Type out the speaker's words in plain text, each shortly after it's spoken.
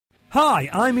Hi,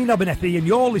 I'm Ian Abernethy and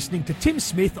you're listening to Tim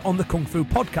Smith on the Kung Fu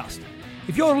Podcast.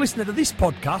 If you're a listener to this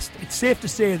podcast, it's safe to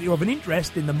say that you have an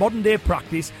interest in the modern day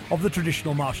practice of the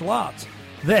traditional martial arts.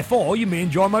 Therefore, you may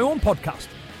enjoy my own podcast,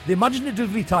 the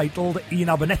imaginatively titled Ian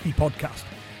Abernethy Podcast.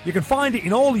 You can find it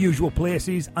in all the usual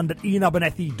places and at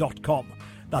ianabernethy.com.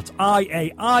 That's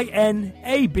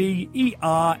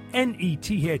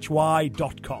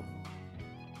IAINABERNETHY.com.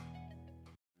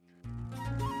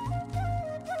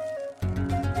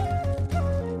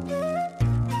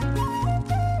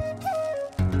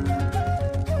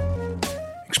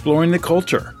 Exploring the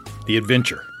culture, the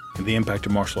adventure, and the impact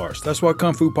of martial arts. That's what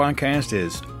Kung Fu Podcast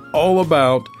is all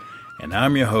about, and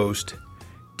I'm your host,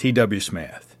 T.W.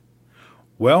 Smith.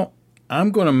 Well,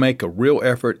 I'm going to make a real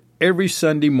effort every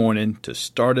Sunday morning to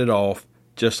start it off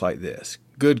just like this.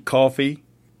 Good coffee,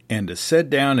 and to sit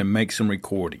down and make some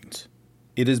recordings.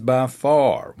 It is by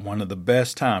far one of the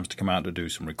best times to come out to do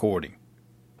some recording.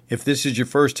 If this is your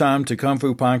first time to Kung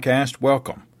Fu Podcast,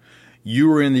 welcome.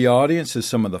 You are in the audience as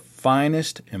some of the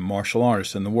finest in martial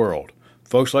artists in the world.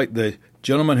 Folks like the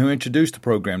gentleman who introduced the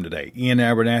program today, Ian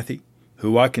Abernethy,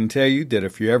 who I can tell you that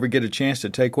if you ever get a chance to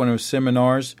take one of his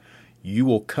seminars, you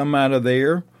will come out of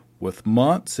there with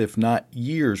months, if not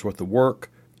years, worth of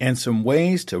work and some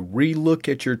ways to relook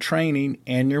at your training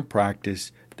and your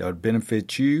practice that would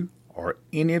benefit you or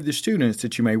any of the students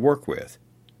that you may work with.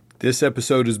 This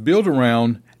episode is built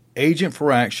around Agent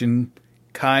for Action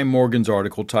Kai Morgan's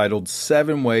article titled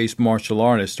 7 Ways Martial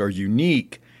Artists Are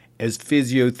Unique as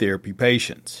Physiotherapy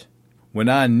Patients. When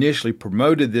I initially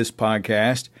promoted this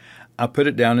podcast, I put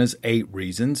it down as 8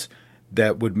 reasons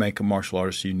that would make a martial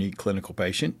artist a unique clinical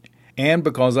patient. And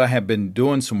because I have been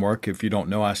doing some work, if you don't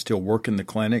know, I still work in the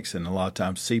clinics and a lot of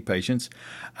times see patients.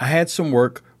 I had some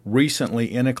work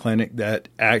recently in a clinic that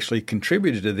actually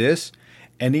contributed to this.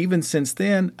 And even since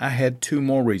then, I had 2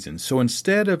 more reasons. So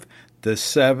instead of the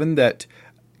 7 that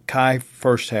Kai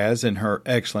first has in her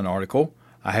excellent article,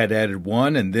 I had added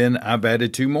 1 and then I've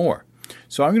added 2 more.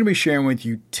 So I'm going to be sharing with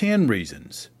you 10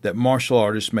 reasons that martial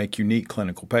artists make unique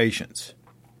clinical patients.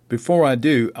 Before I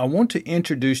do, I want to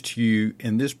introduce to you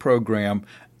in this program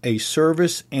a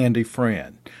service and a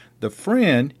friend. The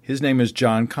friend, his name is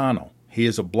John Connell. He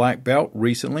is a black belt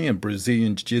recently in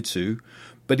Brazilian Jiu-Jitsu,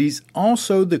 but he's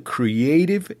also the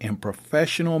creative and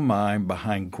professional mind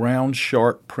behind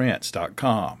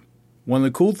GroundSharkPrints.com. One of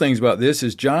the cool things about this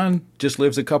is John just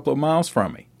lives a couple of miles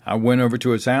from me. I went over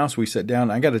to his house, we sat down,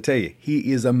 and I got to tell you,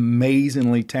 he is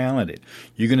amazingly talented.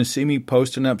 You're going to see me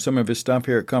posting up some of his stuff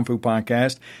here at Kung Fu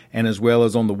Podcast and as well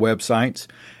as on the websites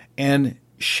and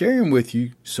sharing with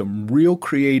you some real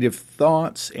creative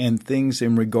thoughts and things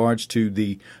in regards to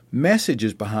the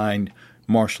messages behind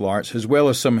martial arts as well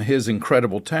as some of his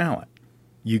incredible talent.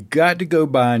 You got to go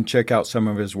by and check out some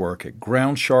of his work at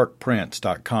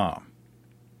GroundSharkPrints.com.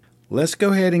 Let's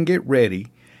go ahead and get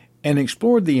ready and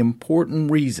explore the important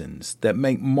reasons that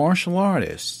make martial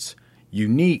artists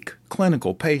unique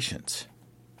clinical patients.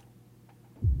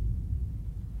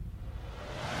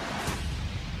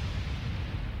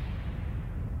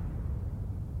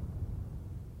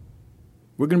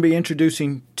 We're going to be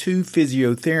introducing 2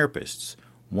 physiotherapists.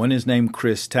 One is named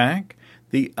Chris Tack,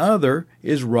 the other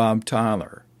is Rob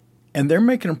Tyler. And they're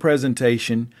making a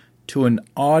presentation to an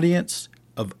audience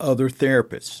of other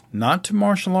therapists, not to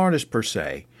martial artists per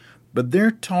se, but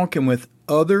they're talking with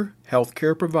other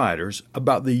healthcare providers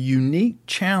about the unique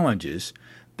challenges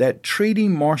that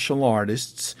treating martial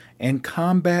artists and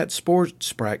combat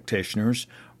sports practitioners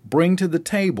bring to the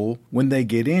table when they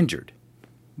get injured.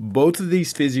 Both of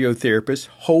these physiotherapists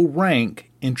hold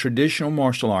rank in traditional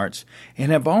martial arts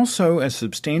and have also a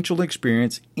substantial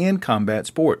experience in combat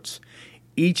sports.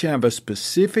 Each have a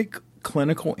specific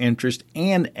clinical interest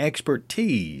and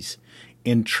expertise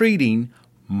in treating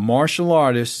martial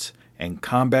artists and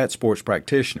combat sports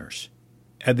practitioners.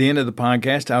 At the end of the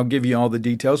podcast, I'll give you all the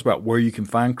details about where you can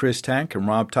find Chris Tack and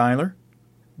Rob Tyler.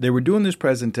 They were doing this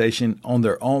presentation on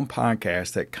their own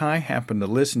podcast that Kai happened to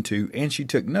listen to, and she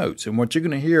took notes. And what you're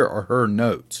going to hear are her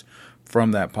notes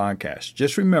from that podcast.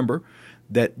 Just remember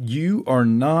that you are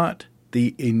not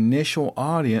the initial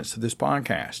audience to this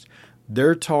podcast.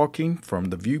 They're talking from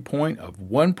the viewpoint of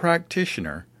one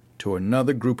practitioner to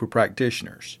another group of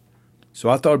practitioners. So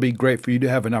I thought it'd be great for you to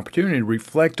have an opportunity to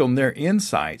reflect on their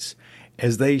insights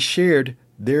as they shared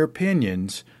their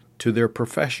opinions to their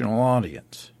professional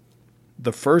audience.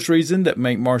 The first reason that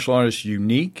make martial artists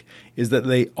unique is that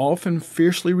they often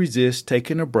fiercely resist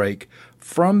taking a break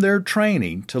from their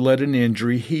training to let an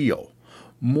injury heal,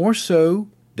 more so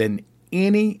than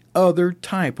any other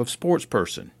type of sports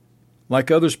person. Like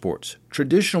other sports,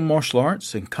 traditional martial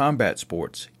arts and combat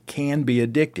sports can be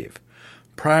addictive.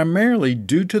 primarily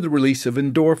due to the release of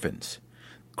endorphins.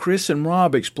 Chris and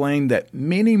Rob explained that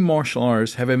many martial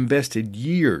artists have invested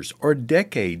years or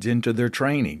decades into their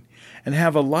training and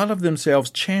have a lot of themselves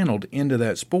channeled into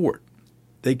that sport.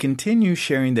 They continue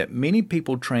sharing that many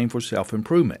people train for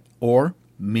self-improvement or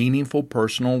meaningful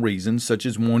personal reasons such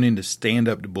as wanting to stand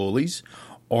up to bullies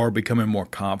or becoming more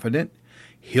confident,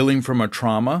 healing from a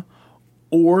trauma,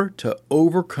 or to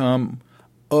overcome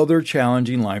other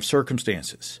challenging life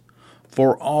circumstances.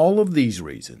 For all of these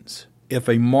reasons, if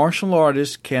a martial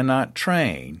artist cannot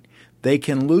train, they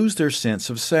can lose their sense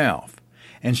of self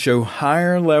and show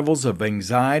higher levels of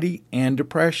anxiety and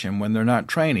depression when they're not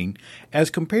training as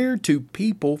compared to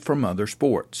people from other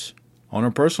sports. On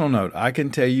a personal note, I can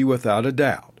tell you without a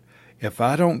doubt, if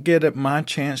I don't get my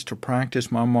chance to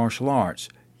practice my martial arts,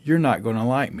 you're not going to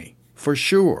like me, for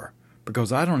sure,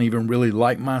 because I don't even really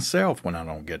like myself when I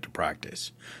don't get to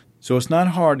practice. So it's not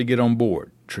hard to get on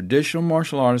board. Traditional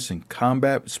martial artists and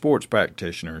combat sports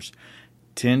practitioners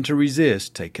tend to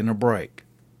resist taking a break.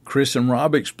 Chris and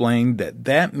Rob explained that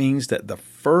that means that the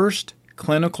first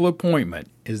clinical appointment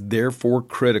is therefore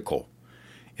critical.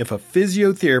 If a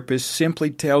physiotherapist simply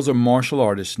tells a martial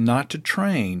artist not to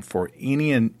train for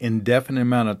any indefinite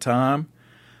amount of time,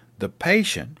 the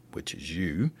patient, which is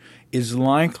you, is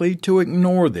likely to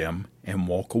ignore them and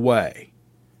walk away.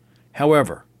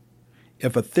 However,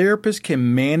 if a therapist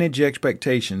can manage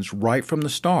expectations right from the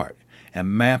start and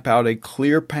map out a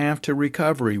clear path to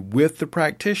recovery with the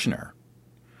practitioner,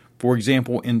 for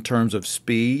example, in terms of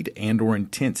speed and or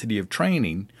intensity of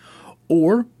training,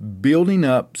 or building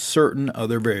up certain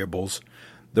other variables,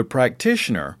 the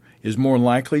practitioner is more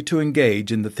likely to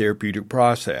engage in the therapeutic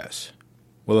process.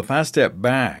 Well, if I step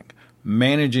back,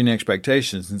 managing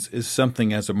expectations is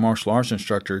something as a martial arts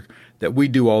instructor that we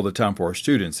do all the time for our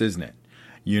students, isn't it?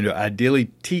 You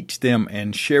ideally teach them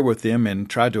and share with them and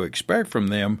try to expect from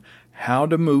them how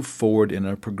to move forward in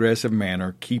a progressive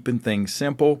manner, keeping things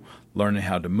simple, learning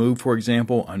how to move, for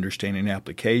example, understanding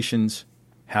applications,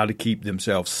 how to keep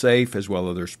themselves safe as well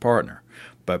as their partner.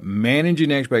 But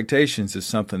managing expectations is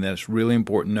something that's really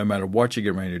important no matter what you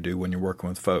get ready to do when you're working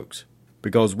with folks.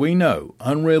 Because we know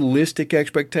unrealistic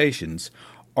expectations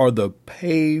are the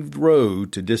paved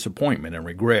road to disappointment and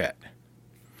regret.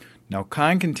 Now,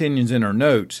 Kine continues in her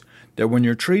notes that when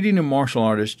you're treating a martial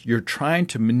artist, you're trying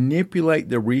to manipulate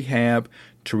the rehab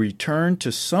to return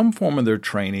to some form of their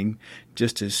training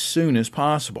just as soon as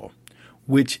possible,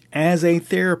 which as a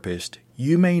therapist,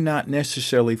 you may not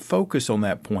necessarily focus on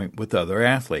that point with other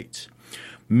athletes.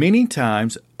 Many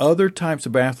times, other types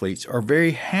of athletes are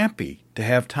very happy to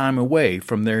have time away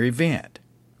from their event.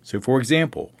 So, for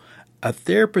example, a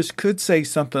therapist could say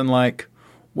something like,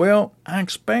 well, I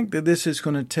expect that this is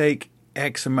going to take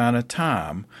X amount of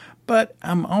time, but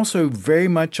I'm also very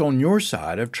much on your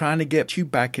side of trying to get you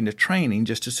back into training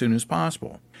just as soon as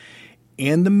possible.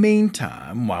 In the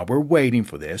meantime, while we're waiting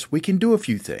for this, we can do a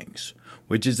few things,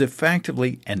 which is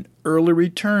effectively an early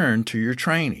return to your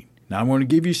training. Now, I'm going to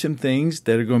give you some things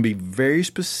that are going to be very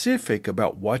specific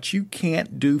about what you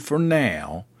can't do for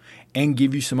now and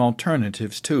give you some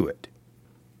alternatives to it.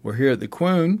 Well, here at the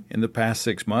Quoon, in the past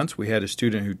 6 months, we had a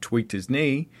student who tweaked his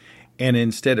knee, and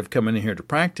instead of coming in here to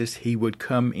practice, he would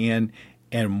come in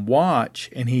and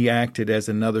watch, and he acted as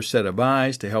another set of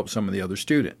eyes to help some of the other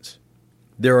students.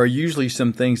 There are usually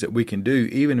some things that we can do,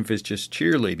 even if it's just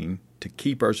cheerleading, to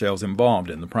keep ourselves involved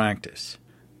in the practice.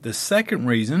 The second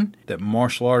reason that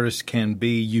martial artists can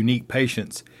be unique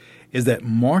patients is that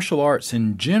martial arts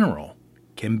in general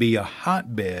can be a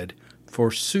hotbed for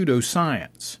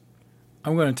pseudoscience.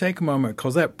 I'm going to take a moment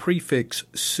because that prefix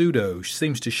pseudo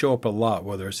seems to show up a lot,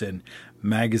 whether it's in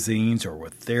magazines or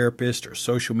with therapists or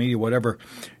social media, whatever.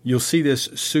 You'll see this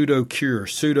pseudo cure,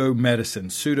 pseudo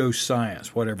medicine, pseudo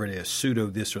science, whatever it is, pseudo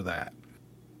this or that.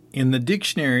 In the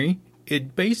dictionary,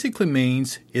 it basically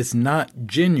means it's not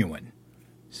genuine.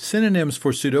 Synonyms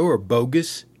for pseudo are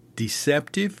bogus,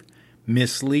 deceptive,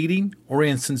 misleading, or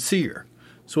insincere.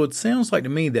 So it sounds like to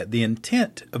me that the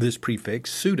intent of this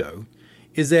prefix, pseudo,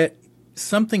 is that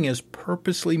something is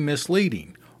purposely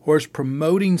misleading or is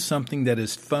promoting something that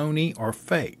is phony or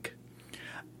fake.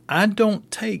 I don't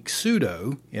take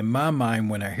pseudo in my mind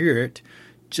when I hear it.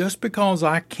 Just because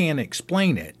I can't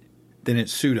explain it, then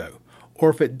it's pseudo. Or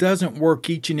if it doesn't work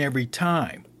each and every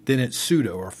time, then it's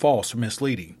pseudo or false or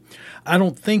misleading. I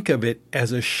don't think of it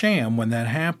as a sham when that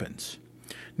happens.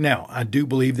 Now, I do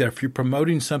believe that if you're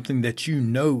promoting something that you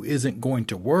know isn't going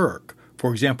to work,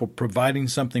 for example, providing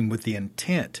something with the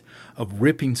intent of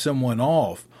ripping someone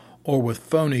off or with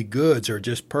phony goods or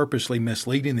just purposely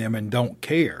misleading them and don't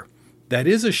care, that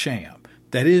is a sham.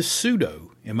 That is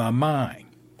pseudo in my mind.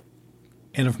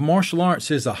 And if martial arts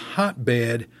is a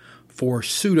hotbed for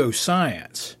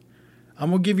pseudoscience, I'm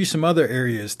going to give you some other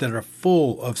areas that are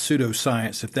full of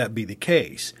pseudoscience if that be the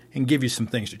case, and give you some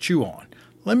things to chew on.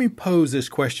 Let me pose this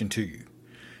question to you.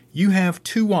 You have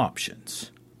two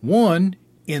options. One,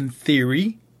 in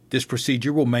theory, this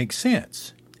procedure will make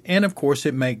sense. And of course,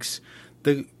 it makes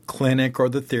the clinic or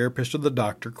the therapist or the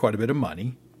doctor quite a bit of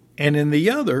money. And in the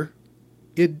other,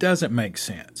 it doesn't make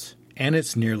sense, and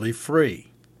it's nearly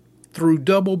free. Through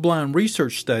double-blind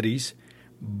research studies,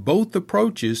 both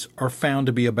approaches are found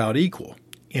to be about equal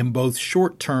in both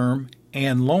short-term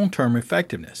and long-term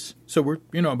effectiveness. So we're,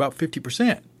 about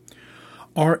 50%.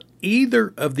 Are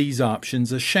either of these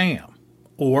options a sham,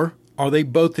 or are they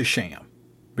both a sham?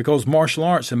 Because martial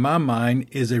arts, in my mind,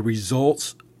 is a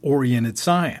results-oriented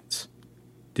science.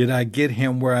 Did I get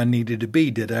him where I needed to be?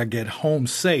 Did I get home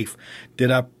safe?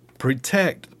 Did I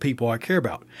protect the people I care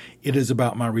about? It is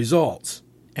about my results,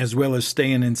 as well as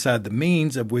staying inside the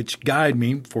means of which guide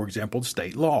me, for example,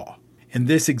 state law. In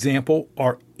this example,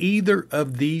 are either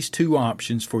of these two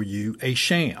options for you a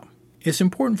sham? It's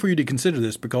important for you to consider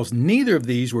this because neither of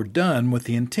these were done with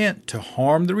the intent to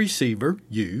harm the receiver,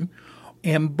 you,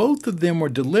 and both of them were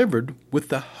delivered with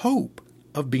the hope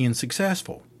of being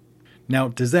successful. Now,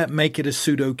 does that make it a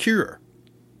pseudo-cure?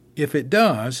 If it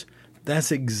does,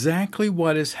 that's exactly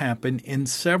what has happened in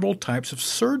several types of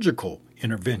surgical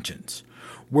interventions,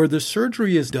 where the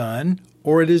surgery is done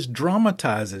or it is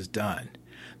dramatized as done.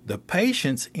 The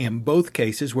patients, in both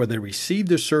cases, whether they receive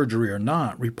the surgery or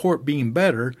not, report being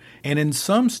better, and in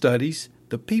some studies,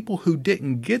 the people who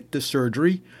didn't get the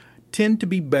surgery tend to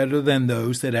be better than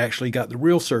those that actually got the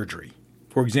real surgery.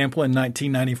 For example, in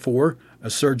 1994, a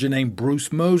surgeon named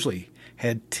Bruce Mosley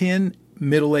had 10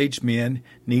 middle-aged men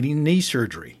needing knee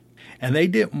surgery, and they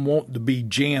didn't want to be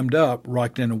jammed up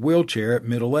rocked in a wheelchair at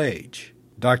middle age.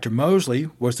 Dr. Mosley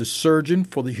was the surgeon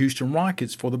for the Houston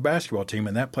Rockets for the basketball team,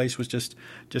 and that place was just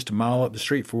a mile up the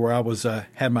street from where I was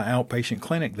had my outpatient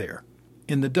clinic there.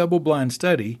 In the double-blind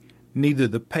study, neither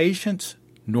the patients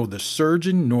nor the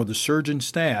surgeon nor the surgeon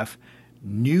staff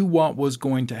knew what was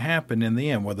going to happen in the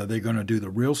end, whether they're going to do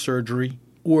the real surgery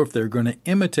or if they're going to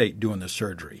imitate doing the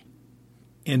surgery.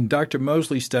 In Dr.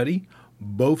 Mosley's study,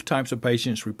 both types of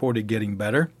patients reported getting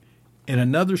better. In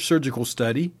another surgical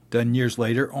study done years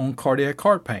later on cardiac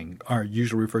heart pain, or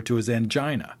usually referred to as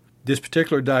angina, this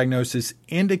particular diagnosis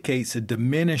indicates a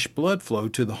diminished blood flow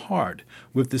to the heart,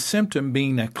 with the symptom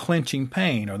being a clenching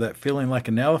pain or that feeling like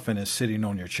an elephant is sitting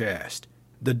on your chest.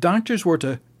 The doctors were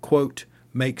to, quote,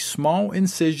 make small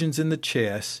incisions in the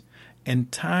chest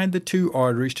and tie the two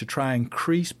arteries to try and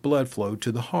increase blood flow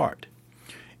to the heart.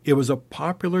 It was a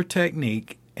popular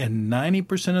technique, and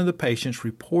 90% of the patients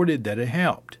reported that it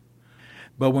helped.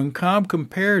 But when Cobb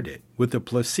compared it with the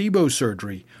placebo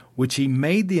surgery, which he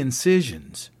made the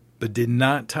incisions but did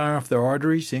not tie off their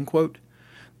arteries, end quote,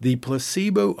 the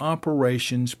placebo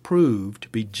operations proved to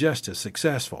be just as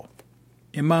successful.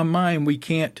 In my mind, we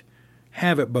can't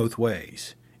have it both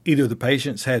ways. Either the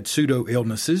patients had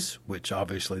pseudo-illnesses, which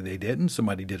obviously they didn't.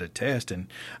 Somebody did a test and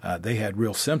they had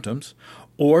real symptoms.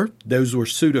 Or those were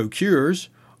pseudo-cures,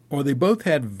 or they both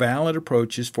had valid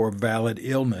approaches for a valid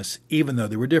illness, even though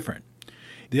they were different.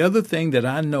 The other thing that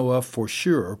I know of for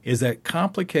sure is that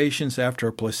complications after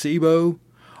a placebo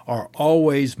are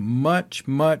always much,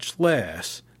 much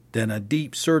less than a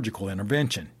deep surgical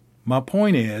intervention. My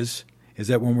point is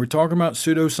that when we're talking about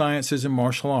pseudosciences and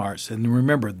martial arts, and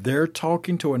remember, they're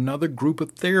talking to another group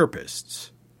of therapists,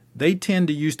 they tend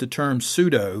to use the term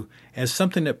pseudo as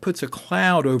something that puts a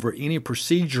cloud over any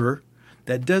procedure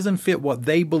that doesn't fit what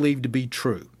they believe to be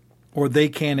true, or they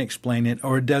can't explain it,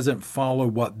 or it doesn't follow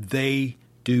what they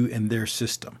do in their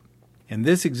system. In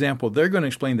this example, they're going to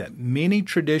explain that many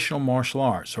traditional martial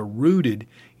arts are rooted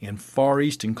in Far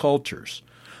Eastern cultures,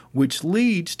 which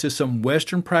leads to some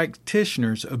Western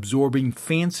practitioners absorbing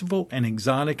fanciful and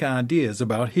exotic ideas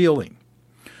about healing.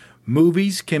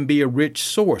 Movies can be a rich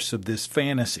source of this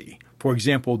fantasy. For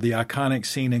example, the iconic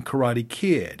scene in Karate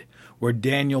Kid, where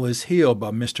Daniel is healed by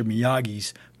Mr.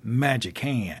 Miyagi's magic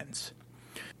hands.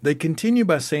 They continue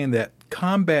by saying that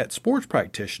combat sports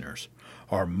practitioners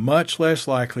are much less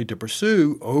likely to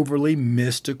pursue overly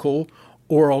mystical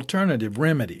or alternative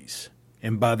remedies.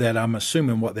 And by that, I'm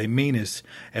assuming what they mean is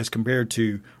as compared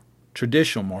to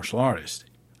traditional martial artists.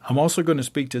 I'm also going to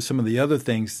speak to some of the other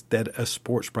things that a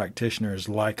sports practitioner is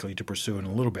likely to pursue in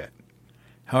a little bit.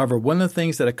 However, one of the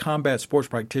things that a combat sports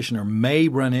practitioner may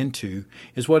run into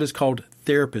is what is called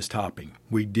therapist hopping.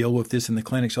 We deal with this in the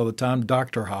clinics all the time,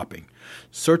 doctor hopping,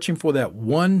 searching for that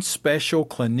one special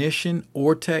clinician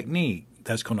or technique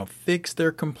that's going to fix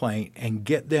their complaint and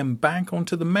get them back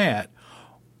onto the mat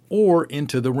or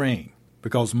into the ring,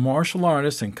 because martial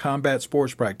artists and combat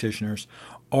sports practitioners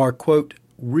are, quote,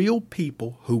 real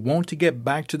people who want to get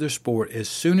back to their sport as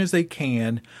soon as they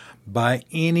can by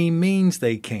any means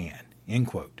they can, end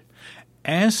quote.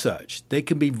 As such, they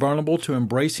can be vulnerable to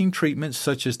embracing treatments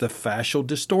such as the fascial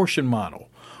distortion model,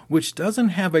 which doesn't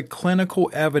have a clinical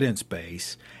evidence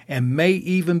base and may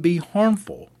even be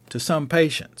harmful to some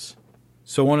patients.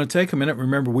 So I want to take a minute.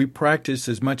 Remember, we practice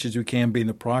as much as we can being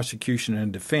the prosecution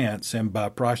and defense, and by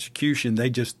prosecution, they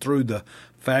just threw the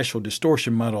fascial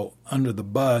distortion model under the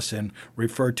bus and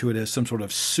referred to it as some sort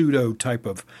of pseudo type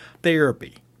of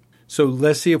therapy. So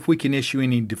let's see if we can issue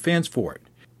any defense for it.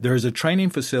 There is a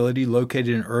training facility located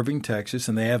in Irving, Texas,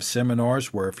 and they have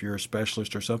seminars where if you're a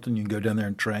specialist or something, you can go down there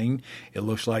and train. It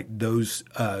looks like those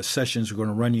sessions are going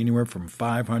to run you anywhere from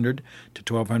 $500 to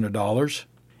 $1,200.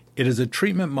 It is a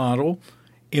treatment model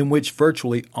in which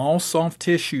virtually all soft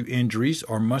tissue injuries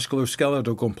or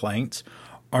musculoskeletal complaints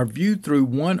are viewed through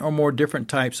one or more different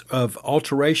types of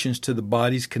alterations to the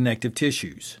body's connective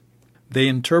tissues. They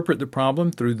interpret the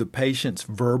problem through the patient's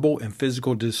verbal and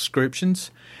physical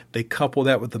descriptions. They couple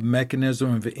that with the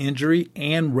mechanism of injury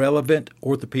and relevant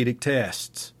orthopedic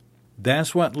tests.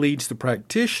 That's what leads the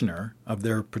practitioner of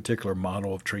their particular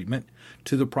model of treatment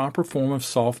to the proper form of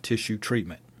soft tissue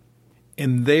treatment.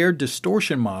 In their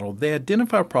distortion model, they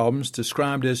identify problems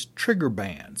described as trigger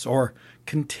bands or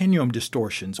continuum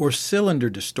distortions or cylinder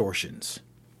distortions.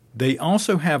 They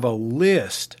also have a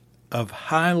list of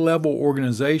high-level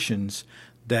organizations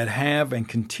that have and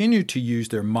continue to use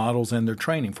their models and their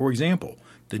training. For example,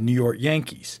 the New York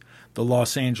Yankees, the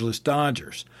Los Angeles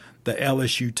Dodgers, the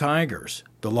LSU Tigers,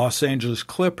 the Los Angeles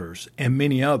Clippers, and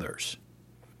many others.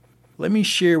 Let me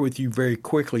share with you very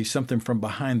quickly something from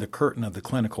behind the curtain of the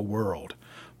clinical world.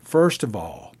 First of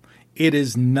all, it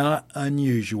is not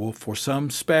unusual for some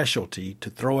specialty to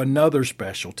throw another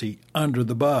specialty under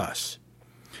the bus,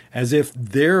 as if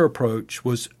their approach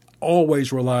was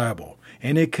always reliable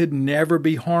and it could never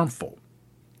be harmful.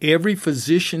 Every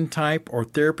physician type or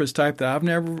therapist type that I've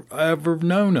never ever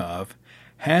known of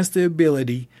has the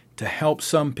ability to help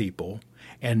some people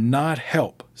and not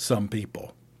help some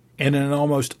people. And in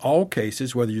almost all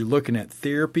cases, whether you're looking at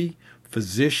therapy,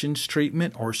 physician's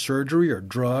treatment, or surgery or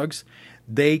drugs,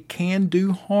 they can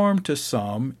do harm to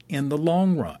some in the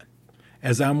long run.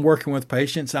 As I'm working with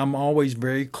patients, I'm always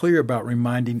very clear about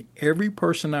reminding every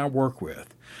person I work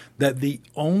with that the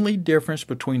only difference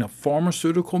between a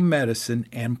pharmaceutical medicine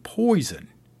and poison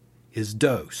is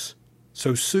dose.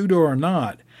 So pseudo or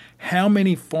not, how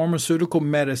many pharmaceutical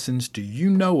medicines do you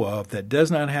know of that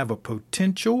does not have a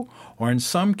potential or in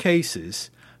some cases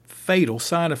fatal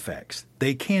side effects?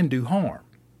 They can do harm.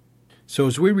 So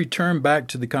as we return back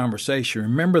to the conversation,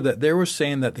 remember that they were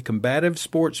saying that the combative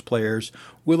sports players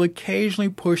will occasionally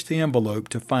push the envelope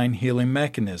to find healing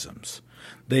mechanisms.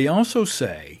 They also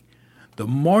say the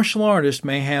martial artist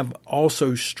may have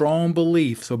also strong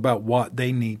beliefs about what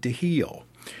they need to heal,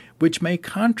 which may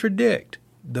contradict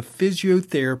the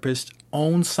physiotherapist's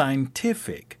own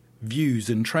scientific views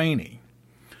and training.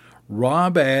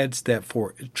 Rob adds that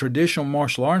for traditional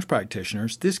martial arts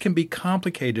practitioners, this can be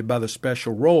complicated by the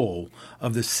special role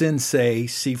of the sensei,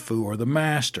 sifu, or the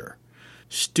master.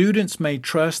 Students may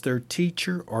trust their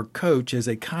teacher or coach as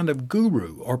a kind of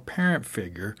guru or parent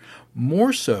figure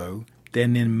more so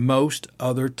than in most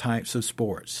other types of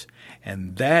sports,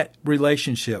 and that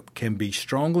relationship can be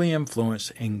strongly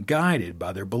influenced and guided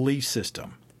by their belief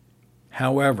system.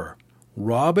 However,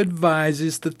 Rob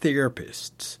advises the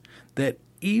therapists that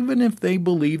even if they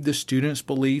believe the student's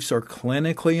beliefs are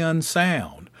clinically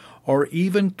unsound or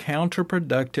even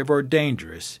counterproductive or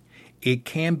dangerous, it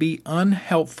can be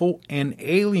unhelpful and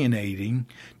alienating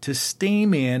to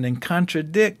steam in and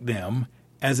contradict them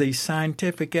as a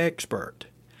scientific expert.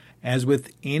 As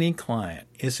with any client,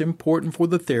 it's important for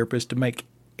the therapist to make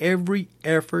every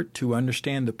effort to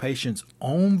understand the patient's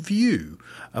own view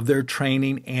of their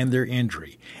training and their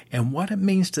injury and what it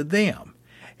means to them,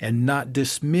 and not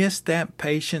dismiss that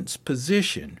patient's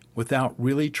position without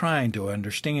really trying to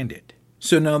understand it.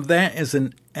 So now that is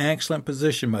an excellent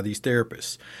position by these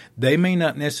therapists. They may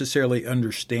not necessarily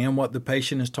understand what the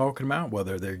patient is talking about,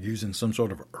 whether they're using some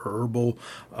sort of herbal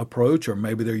approach or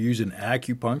maybe they're using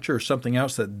acupuncture or something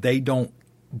else that they don't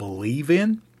believe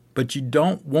in, but you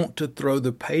don't want to throw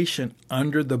the patient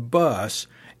under the bus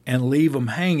and leave them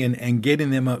hanging and getting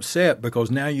them upset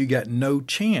because now you got no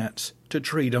chance to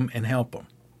treat them and help them.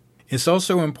 It's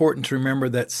also important to remember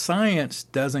that science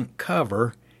doesn't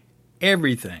cover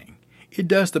everything. It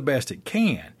does the best it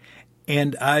can,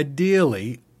 and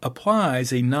ideally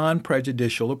applies a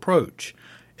non-prejudicial approach.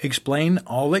 Explain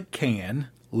all it can,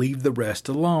 leave the rest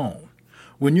alone.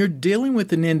 When you're dealing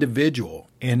with an individual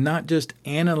and not just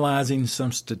analyzing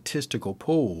some statistical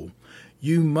pool,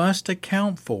 you must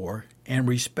account for and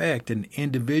respect an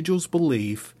individual's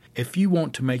belief if you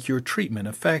want to make your treatment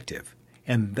effective.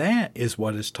 And that is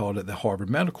what is taught at the Harvard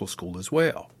Medical School as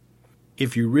well.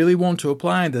 If you really want to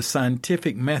apply the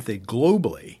scientific method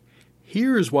globally,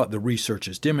 here is what the research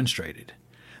has demonstrated.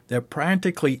 That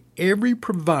practically every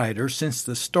provider since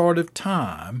the start of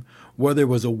time, whether it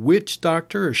was a witch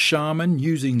doctor, a shaman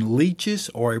using leeches,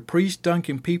 or a priest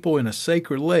dunking people in a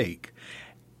sacred lake,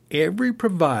 every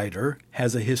provider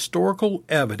has a historical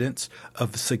evidence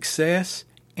of success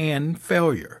and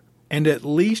failure. And at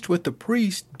least with the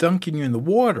priest dunking you in the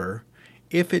water,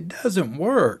 if it doesn't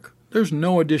work, there's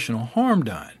no additional harm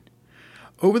done.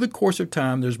 Over the course of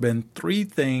time, there's been 3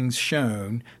 things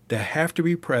shown that have to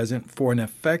be present for an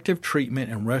effective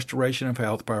treatment and restoration of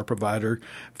health by a provider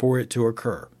for it to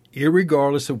occur,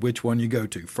 irregardless of which one you go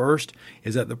to. First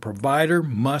is that the provider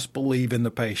must believe in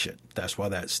the patient. That's why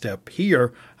that step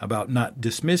here about not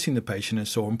dismissing the patient is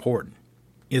so important.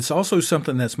 It's also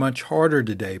something that's much harder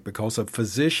today because a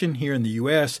physician here in the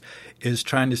U.S. is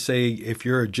trying to say if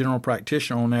you're a general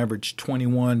practitioner on average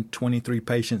 21, 23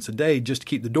 patients a day just to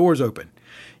keep the doors open.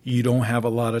 You don't have a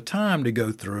lot of time to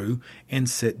go through and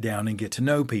sit down and get to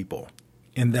know people,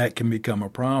 and that can become a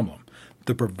problem.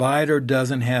 The provider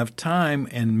doesn't have time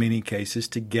in many cases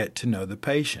to get to know the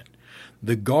patient.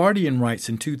 The Guardian writes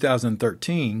in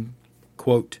 2013,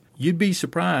 quote, "You'd be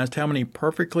surprised how many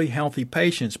perfectly healthy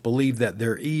patients believe that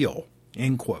they're ill,"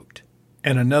 end quote.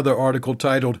 And another article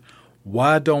titled,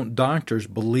 "Why Don't Doctors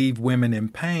Believe Women in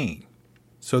Pain?"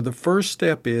 So the first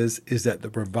step is that the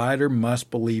provider must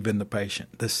believe in the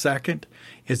patient. The second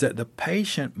is that the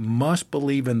patient must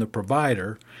believe in the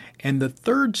provider. And the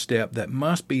third step that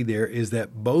must be there is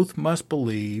that both must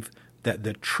believe that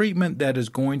the treatment that is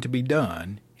going to be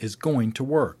done is going to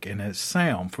work and is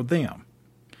sound for them.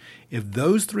 If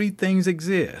those 3 things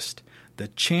exist, the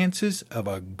chances of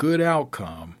a good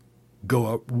outcome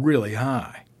go up really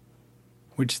high.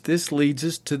 Which this leads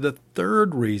us to the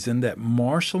third reason that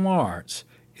martial arts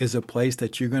is a place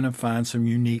that you're going to find some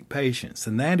unique patients.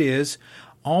 And that is,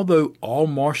 although all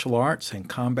martial arts and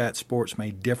combat sports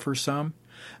may differ some,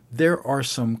 there are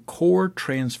some core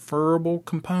transferable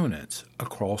components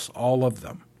across all of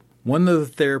them. One of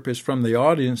the therapists from the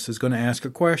audience is going to ask a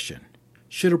question.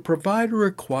 Should a provider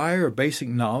acquire a basic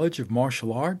knowledge of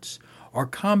martial arts or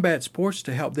combat sports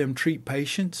to help them treat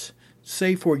patients,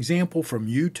 say, for example, from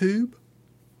YouTube?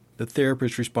 The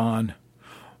therapists respond,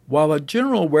 while a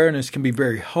general awareness can be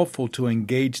very helpful to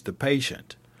engage the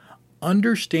patient,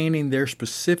 understanding their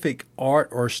specific art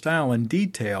or style in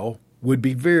detail would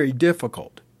be very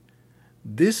difficult.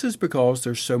 This is because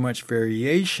there's so much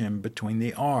variation between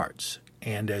the arts,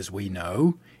 and as we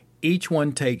know, each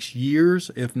one takes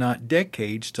years, if not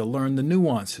decades, to learn the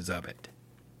nuances of it.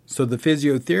 So the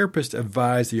physiotherapist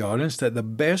advised the audience that the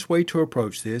best way to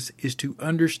approach this is to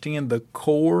understand the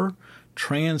core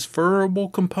transferable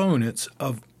components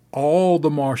of all the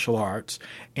martial arts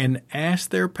and ask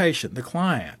their patient, the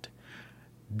client,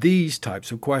 these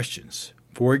types of questions.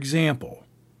 For example,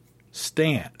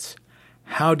 stance.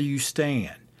 How do you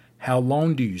stand? How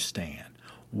long do you stand?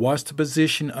 What's the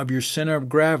position of your center of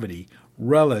gravity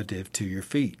relative to your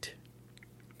feet?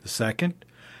 The second,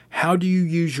 how do you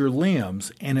use your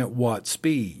limbs and at what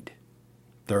speed?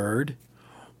 Third,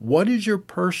 what is your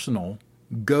personal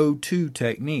go-to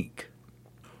technique?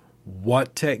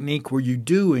 What technique were you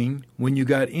doing when you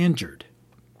got injured?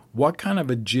 What kind of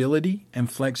agility and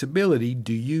flexibility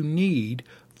do you need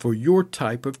for your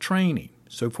type of training?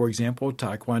 So, for example, a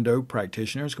Taekwondo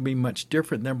practitioner is going to be much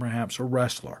different than perhaps a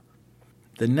wrestler.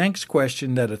 The next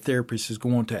question that a therapist is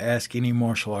going to ask any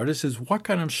martial artist is, what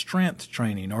kind of strength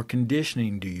training or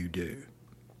conditioning do you do?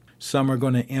 Some are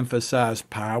going to emphasize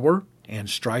power and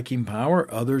striking power.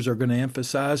 Others are going to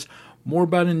emphasize more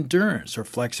about endurance or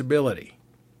flexibility.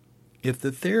 If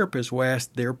the therapist will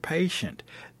ask their patient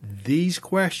these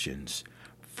questions,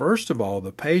 first of all,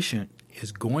 the patient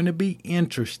is going to be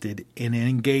interested in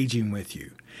engaging with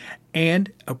you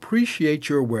and appreciate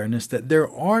your awareness that there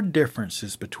are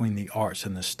differences between the arts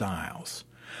and the styles.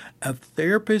 A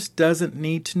therapist doesn't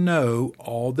need to know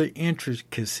all the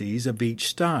intricacies of each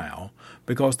style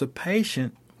because the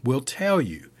patient will tell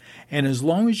you. And as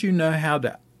long as you know how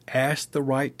to ask the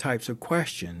right types of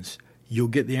questions, you'll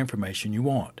get the information you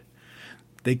want.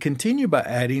 They continue by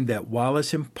adding that while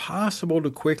it's impossible to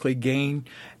quickly gain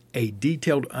a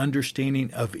detailed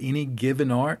understanding of any given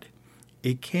art,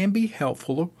 it can be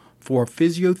helpful for a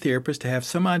physiotherapist to have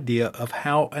some idea of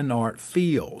how an art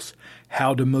feels,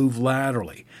 how to move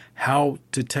laterally, how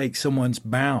to take someone's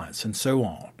balance, and so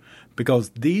on. because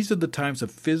these are the types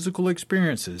of physical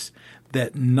experiences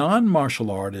that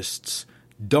non-martial artists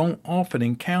don't often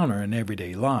encounter in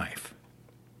everyday life.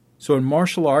 So in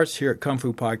martial arts here at Kung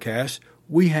Fu Podcast,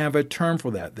 we have a term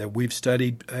for that we've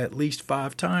studied at least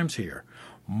 5 times here.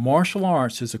 Martial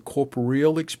arts is a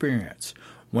corporeal experience.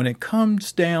 When it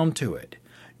comes down to it,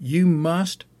 you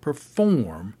must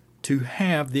perform to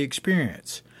have the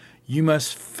experience. You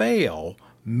must fail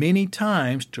many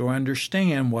times to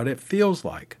understand what it feels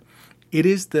like. It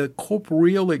is the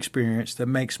corporeal experience that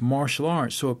makes martial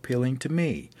arts so appealing to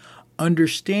me.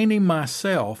 Understanding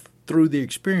myself through the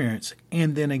experience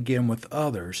and then again with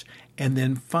others, and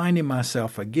then finding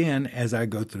myself again as I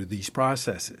go through these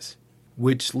processes.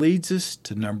 Which leads us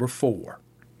to number 4.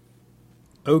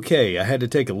 Okay, I had to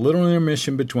take a little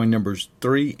intermission between numbers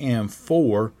 3 and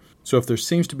 4, so if there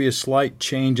seems to be a slight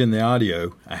change in the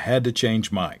audio, I had to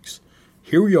change mics.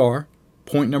 Here we are,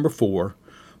 point number 4.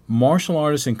 Martial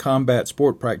artists and combat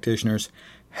sport practitioners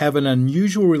have an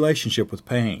unusual relationship with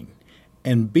pain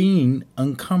and being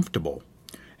uncomfortable.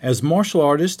 As martial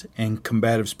artists and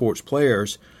combative sports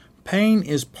players, pain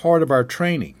is part of our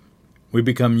training. We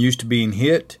become used to being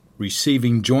hit,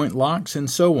 receiving joint locks, and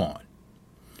so on.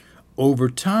 Over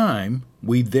time,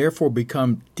 we therefore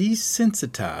become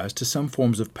desensitized to some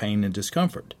forms of pain and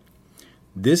discomfort.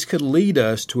 This could lead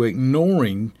us to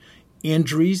ignoring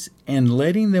injuries and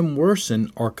letting them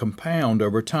worsen or compound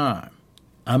over time.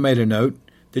 I made a note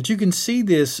that you can see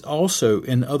this also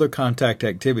in other contact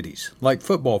activities, like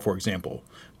football, for example,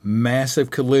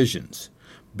 massive collisions.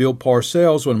 Bill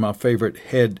Parcells, one of my favorite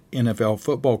head NFL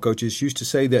football coaches, used to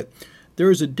say that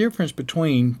there is a difference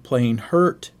between playing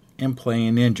hurt and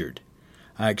playing injured.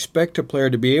 I expect a player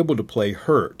to be able to play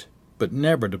hurt, but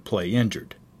never to play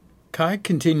injured. Kai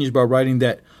continues by writing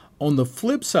that on the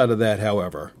flip side of that,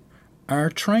 however, our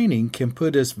training can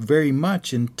put us very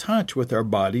much in touch with our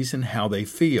bodies and how they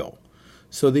feel.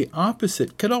 So the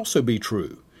opposite could also be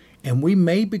true, and we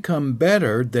may become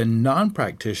better than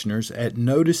non-practitioners at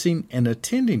noticing and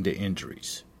attending to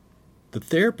injuries. The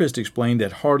therapist explained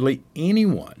that hardly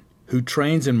anyone who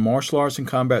trains in martial arts and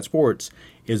combat sports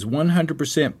is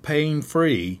 100%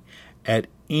 pain-free at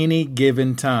any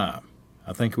given time.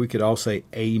 I think we could all say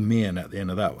amen at the end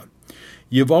of that one.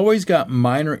 You've always got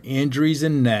minor injuries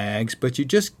and nags, but you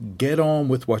just get on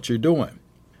with what you're doing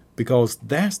because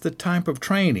that's the type of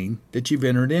training that you've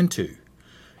entered into.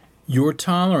 Your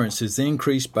tolerance is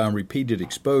increased by repeated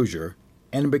exposure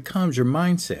and it becomes your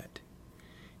mindset.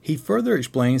 He further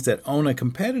explains that on a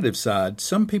competitive side,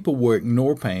 some people will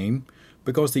ignore pain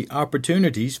because the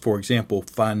opportunities, for example,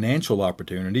 financial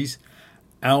opportunities,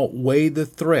 outweigh the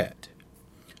threat.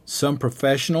 Some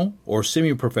professional or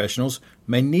semi-professionals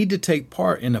may need to take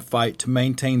part in a fight to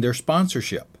maintain their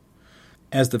sponsorship.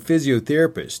 As the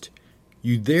physiotherapist,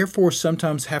 you therefore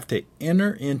sometimes have to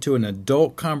enter into an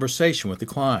adult conversation with the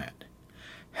client.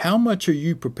 How much are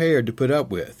you prepared to put up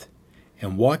with?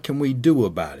 And what can we do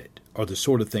about it? Are the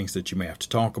sort of things that you may have to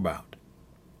talk about.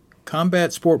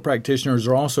 Combat sport practitioners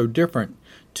are also different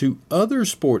to other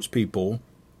sports people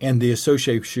and the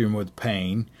association with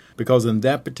pain because in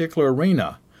that particular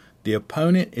arena, the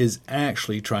opponent is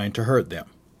actually trying to hurt them.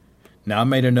 Now, I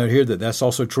made a note here that that's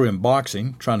also true in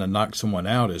boxing. Trying to knock someone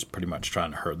out is pretty much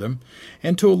trying to hurt them.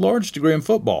 And to a large degree in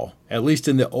football, at least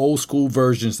in the old school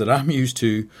versions that I'm used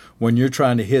to, when you're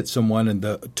trying to hit someone and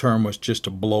the term was just to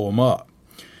blow them up.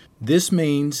 This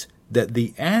means that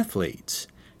the athletes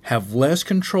have less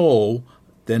control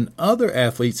than other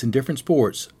athletes in different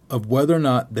sports of whether or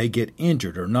not they get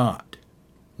injured or not.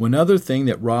 One other thing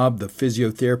that Rob, the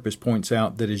physiotherapist, points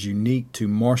out that is unique to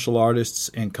martial artists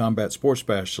and combat sports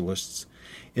specialists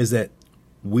is that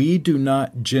we do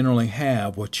not generally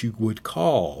have what you would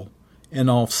call an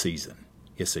off-season.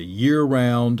 It's a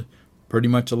year-round, pretty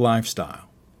much a lifestyle.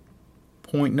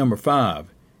 Point number 5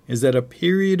 is that a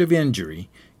period of injury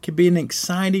can be an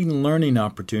exciting learning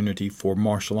opportunity for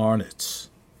martial artists.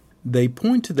 They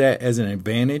point to that as an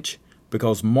advantage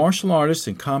because martial artists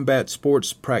and combat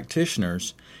sports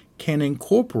practitioners can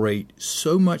incorporate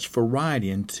so much variety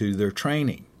into their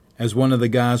training. As one of the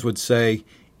guys would say,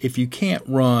 if you can't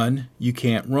run, you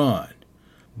can't run.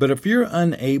 But if you're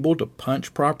unable to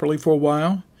punch properly for a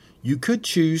while, you could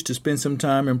choose to spend some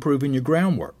time improving your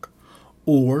groundwork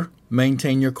or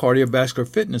maintain your cardiovascular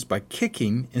fitness by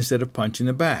kicking instead of punching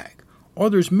the bag. Or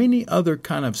there's many other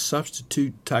kind of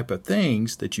substitute type of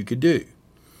things that you could do.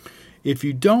 If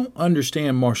you don't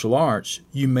understand martial arts,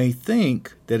 you may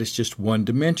think that it's just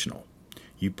one-dimensional.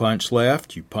 You punch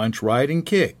left, you punch right, and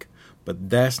kick.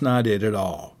 But that's not it at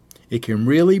all. It can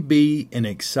really be an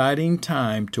exciting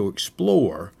time to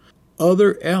explore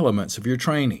other elements of your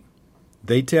training.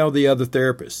 They tell the other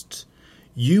therapists,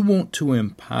 you want to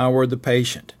empower the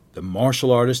patient, the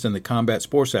martial artist and the combat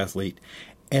sports athlete,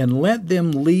 and let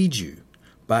them lead you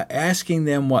by asking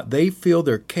them what they feel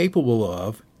they're capable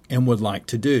of and would like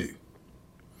to do.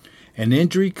 An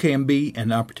injury can be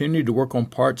an opportunity to work on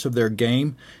parts of their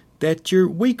game that you're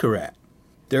weaker at.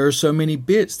 There are so many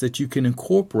bits that you can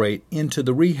incorporate into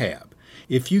the rehab.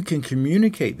 If you can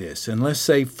communicate this and, let's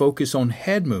say, focus on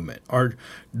head movement or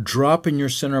dropping your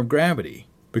center of gravity,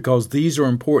 because these are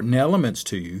important elements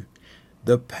to you,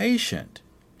 the patient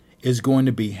is going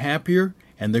to be happier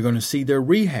and they're going to see their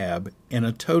rehab in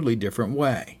a totally different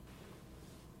way.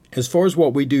 As far as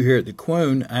what we do here at the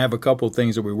Quoon, I have a couple of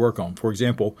things that we work on. For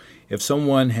example, if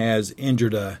someone has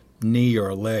injured a knee or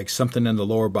a leg, something in the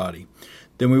lower body,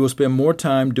 then we will spend more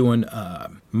time doing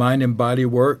mind and body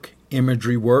work,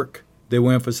 imagery work. Then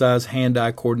we'll emphasize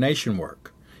hand-eye coordination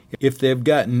work. If they've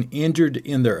gotten injured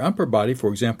in their upper body, for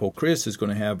example, Chris is going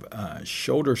to have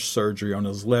shoulder surgery on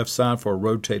his left side for a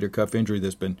rotator cuff injury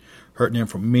that's been hurting him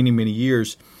for many, many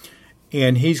years.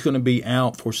 And he's going to be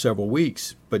out for several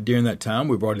weeks. But during that time,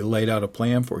 we've already laid out a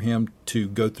plan for him to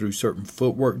go through certain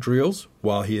footwork drills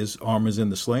while his arm is in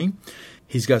the sling.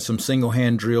 He's got some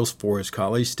single-hand drills for his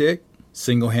collie stick,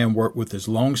 single-hand work with his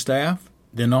long staff,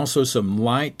 then also some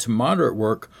light to moderate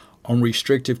work on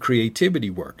restrictive creativity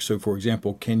work. So, for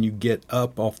example, can you get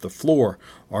up off the floor,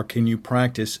 or can you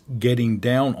practice getting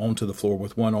down onto the floor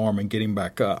with one arm and getting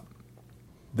back up?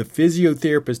 The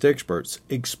physiotherapist experts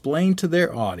explain to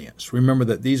their audience, remember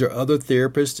that these are other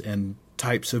therapists and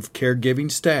types of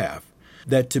caregiving staff,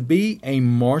 that to be a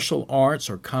martial arts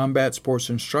or combat sports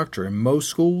instructor in most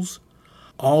schools,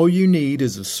 all you need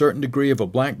is a certain degree of a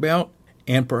black belt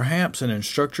and perhaps an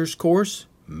instructor's course,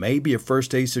 maybe a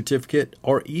first aid certificate,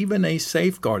 or even a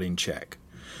safeguarding check.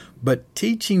 But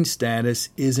teaching status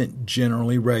isn't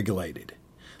generally regulated.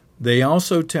 They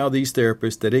also tell these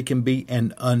therapists that it can be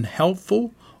an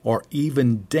unhelpful or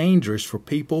even dangerous for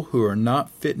people who are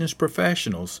not fitness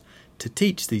professionals to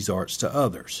teach these arts to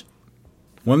others.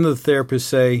 One of the therapists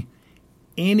say,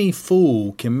 any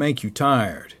fool can make you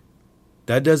tired.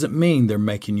 That doesn't mean they're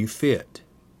making you fit.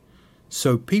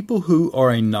 So people who are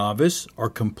a novice or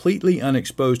completely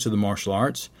unexposed to the martial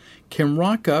arts can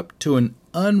rock up to an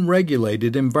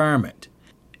unregulated environment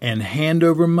and hand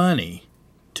over money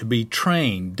to be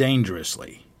trained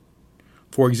dangerously.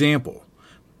 For example,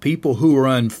 people who are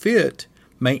unfit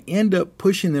may end up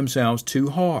pushing themselves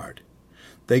too hard.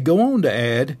 They go on to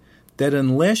add that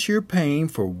unless you're paying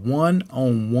for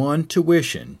one-on-one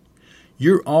tuition,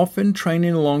 you're often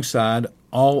training alongside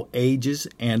all ages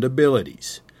and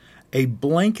abilities. A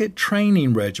blanket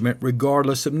training regimen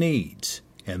regardless of needs,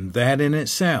 and that in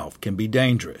itself can be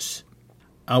dangerous.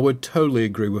 I would totally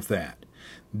agree with that.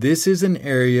 This is an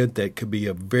area that could be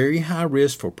a very high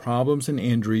risk for problems and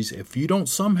injuries if you don't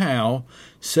somehow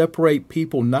separate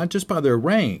people not just by their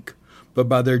rank, but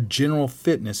by their general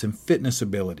fitness and fitness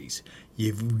abilities.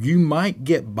 You might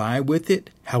get by with it,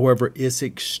 however, it's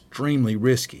extremely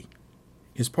risky.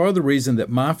 It's part of the reason that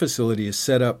my facility is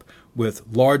set up with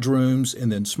large rooms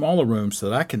and then smaller rooms so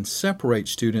that I can separate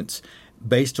students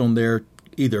based on their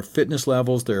either fitness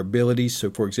levels, their abilities.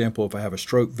 So, for example, if I have a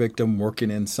stroke victim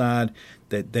working inside,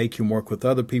 that they can work with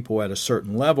other people at a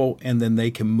certain level, and then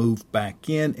they can move back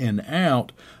in and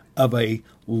out of a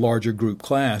larger group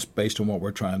class based on what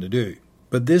we're trying to do.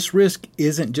 But this risk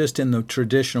isn't just in the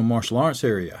traditional martial arts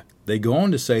area. They go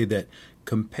on to say that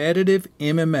competitive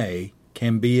MMA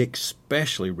can be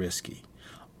especially risky.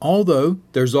 Although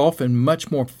there's often much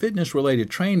more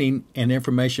fitness-related training and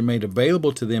information made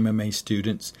available to the MMA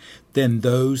students than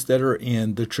those that are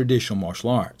in the traditional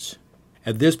martial arts.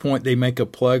 At this point, they make a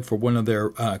plug for one of their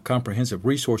comprehensive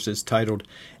resources titled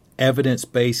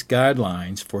Evidence-Based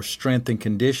Guidelines for Strength and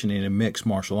Conditioning in Mixed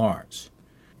Martial Arts.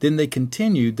 Then they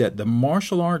continued that the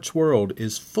martial arts world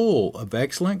is full of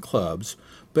excellent clubs,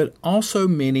 but also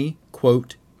many,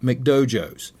 quote,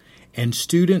 McDojos, and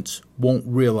students won't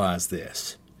realize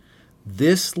this.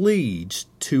 This leads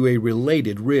to a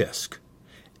related risk,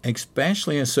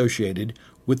 especially associated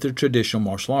with the traditional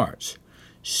martial arts.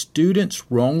 Students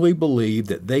wrongly believe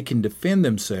that they can defend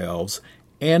themselves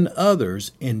and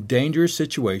others in dangerous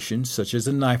situations such as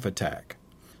a knife attack.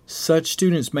 Such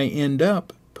students may end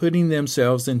up putting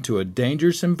themselves into a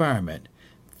dangerous environment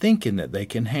thinking that they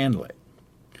can handle it.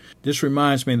 This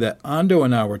reminds me that Ando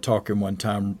and I were talking one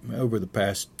time over the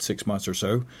past 6 months or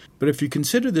so, but if you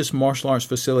consider this martial arts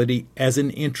facility as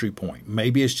an entry point,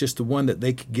 maybe it's just the one that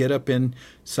they could get up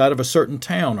inside of a certain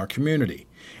town or community,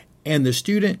 And the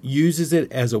student uses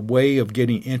it as a way of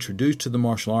getting introduced to the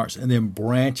martial arts and then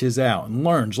branches out and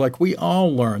learns. Like we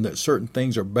all learn that certain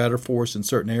things are better for us in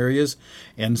certain areas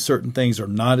and certain things are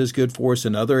not as good for us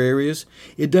in other areas.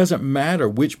 It doesn't matter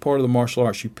which part of the martial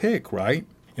arts you pick, right?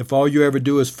 If all you ever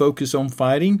do is focus on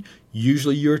fighting,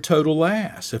 usually you're a total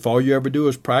ass. If all you ever do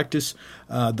is practice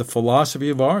the philosophy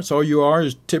of arts, all you are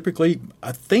is typically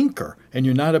a thinker and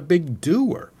you're not a big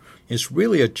doer. It's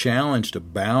really a challenge to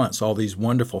balance all these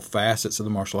wonderful facets of the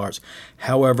martial arts.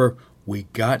 However, we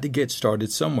got to get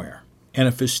started somewhere. And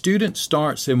if a student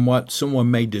starts in what someone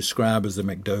may describe as the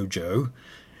McDojo,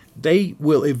 they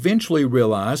will eventually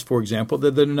realize, for example,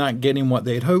 that they're not getting what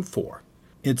they'd hoped for.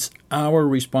 It's our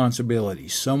responsibility,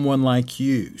 someone like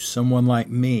you, someone like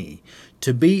me,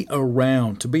 to be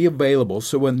around, to be available.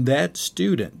 So when that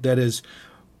student that has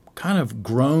kind of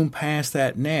grown past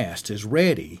that nest is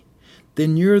ready,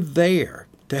 then you're there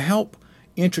to help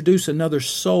introduce another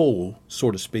soul, so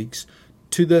to speak,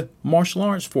 to the martial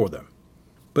arts for them.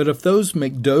 But if those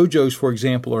McDojos, for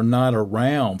example, are not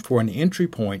around for an entry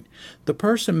point, the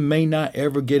person may not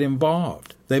ever get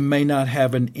involved. They may not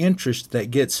have an interest that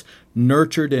gets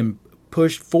nurtured and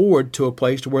pushed forward to a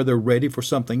place to where they're ready for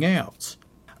something else.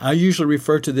 I usually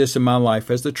refer to this in my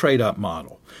life as the trade-up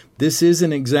model. This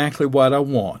isn't exactly what I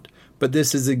want, but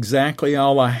this is exactly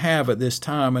all I have at this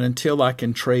time, and until I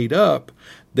can trade up,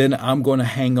 then I'm going to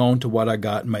hang on to what I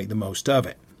got and make the most of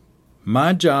it.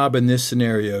 My job in this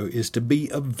scenario is to be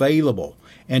available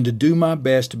and to do my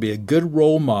best to be a good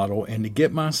role model and to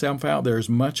get myself out there as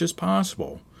much as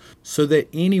possible so that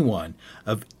anyone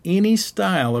of any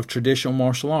style of traditional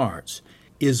martial arts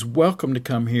is welcome to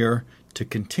come here to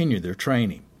continue their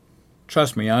training.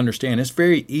 Trust me, I understand it's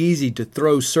very easy to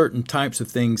throw certain types of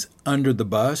things under the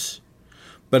bus.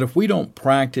 But if we don't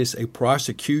practice a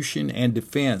prosecution and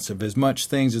defense of as much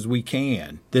things as we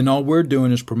can, then all we're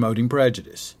doing is promoting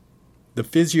prejudice. The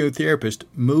physiotherapist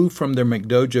moved from their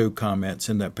McDojo comments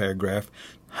in that paragraph,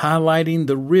 highlighting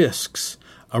the risks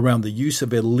around the use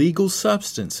of illegal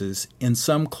substances in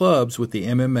some clubs with the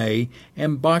MMA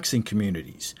and boxing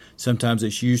communities. Sometimes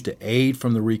it's used to aid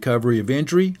from the recovery of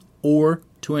injury or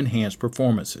to enhance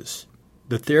performances.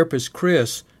 The therapist,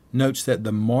 Chris, notes that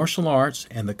the martial arts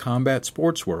and the combat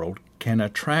sports world can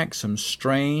attract some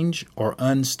strange or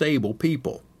unstable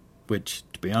people, which,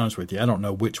 to be honest with you, I don't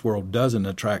know which world doesn't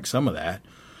attract some of that.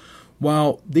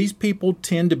 While these people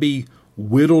tend to be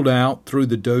whittled out through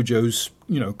the dojo's,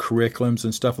 curriculums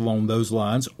and stuff along those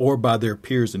lines, or by their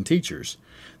peers and teachers,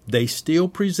 they still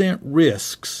present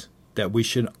risks that we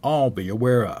should all be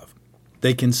aware of.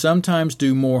 They can sometimes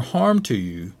do more harm to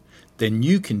you than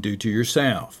you can do to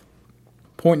yourself.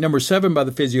 Point number 7 by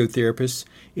the physiotherapist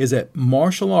is that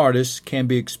martial artists can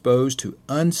be exposed to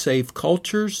unsafe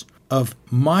cultures of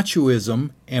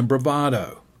machoism and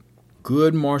bravado.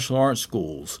 Good martial arts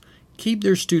schools keep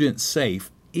their students safe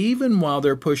even while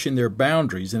they're pushing their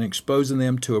boundaries and exposing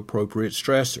them to appropriate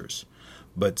stressors.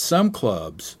 But some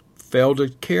clubs fail to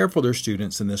care for their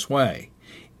students in this way,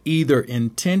 either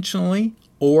intentionally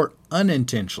or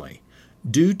unintentionally,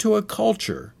 due to a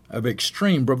culture of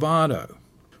extreme bravado.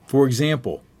 For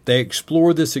example, they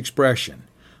explore this expression,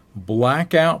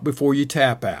 black out before you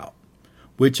tap out,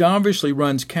 which obviously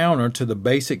runs counter to the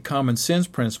basic common sense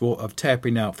principle of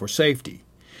tapping out for safety.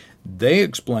 They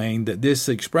explain that this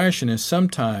expression is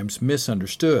sometimes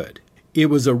misunderstood. It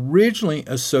was originally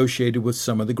associated with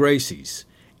some of the Gracies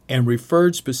and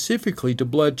referred specifically to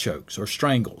blood chokes or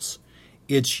strangles.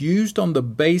 It's used on the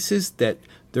basis that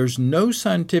there's no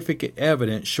scientific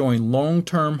evidence showing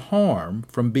long-term harm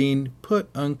from being put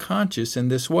unconscious in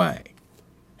this way.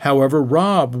 However,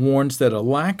 Rob warns that a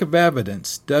lack of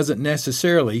evidence doesn't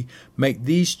necessarily make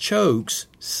these chokes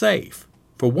safe.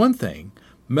 For one thing,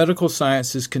 medical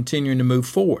science is continuing to move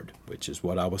forward, which is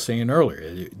what I was saying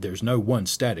earlier. There's no one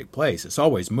static place. It's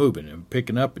always moving and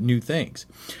picking up new things.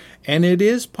 And it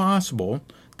is possible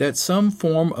that some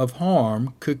form of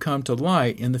harm could come to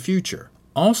light in the future.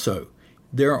 Also,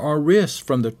 there are risks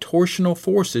from the torsional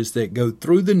forces that go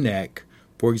through the neck,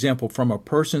 for example, from a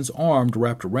person's arm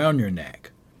wrapped around your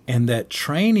neck, and that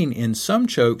training in some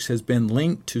chokes has been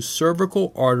linked to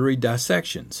cervical artery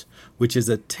dissections, which is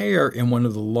a tear in one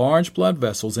of the large blood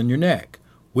vessels in your neck,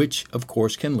 which, of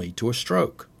course, can lead to a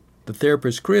stroke. The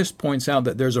therapist Chris points out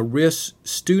that there's a risk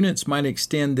students might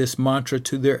extend this mantra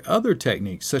to their other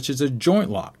techniques, such as a joint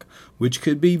lock, which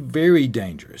could be very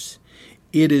dangerous.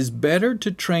 It is better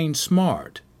to train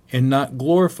smart and not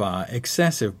glorify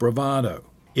excessive bravado.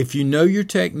 If you know your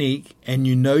technique and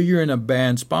you know you're in a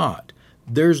bad spot,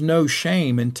 there's no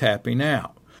shame in tapping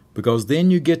out, because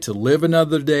then you get to live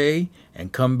another day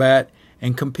and come back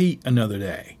and compete another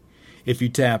day. If you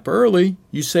tap early,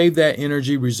 you save that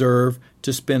energy reserve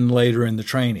to spend later in the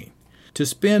training. To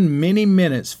spend many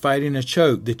minutes fighting a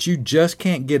choke that you just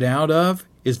can't get out of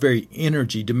is very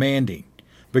energy demanding,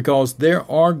 because there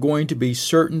are going to be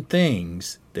certain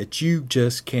things that you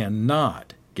just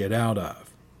cannot get out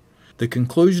of. The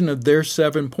conclusion of their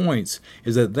 7 points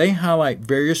is that they highlight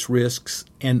various risks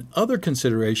and other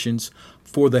considerations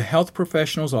for the health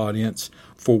professionals audience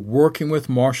for working with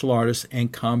martial artists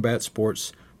and combat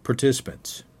sports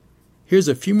participants. Here's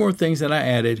a few more things that I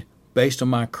added based on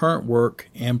my current work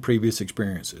and previous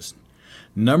experiences.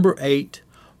 Number 8,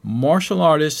 martial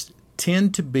artists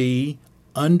tend to be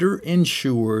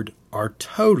underinsured or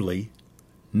totally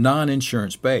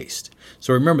non-insurance based.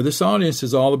 So remember, this audience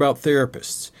is all about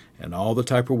therapists and all the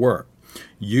type of work.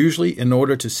 Usually, in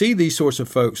order to see these sorts of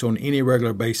folks on any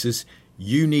regular basis,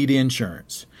 you need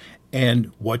insurance.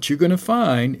 And what you're going to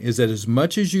find is that as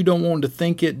much as you don't want to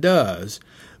think it does,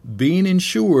 being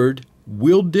insured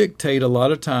will dictate a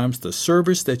lot of times the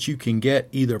service that you can get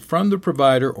either from the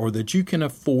provider or that you can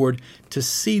afford to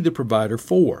see the provider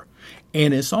for.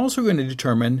 And it's also going to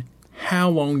determine how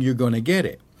long you're going to get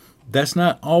it. That's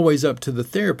not always up to the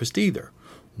therapist either.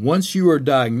 Once you are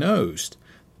diagnosed,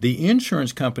 the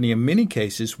insurance company in many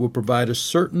cases will provide a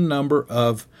certain number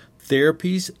of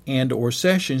therapies and or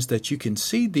sessions that you can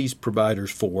see these providers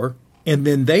for, and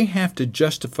then they have to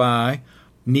justify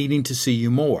needing to see you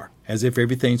more, as if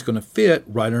everything's going to fit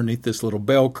right underneath this little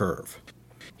bell curve.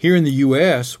 Here in the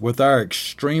U.S., with our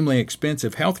extremely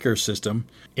expensive healthcare system,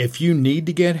 if you need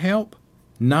to get help,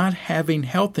 not having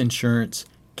health insurance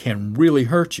can really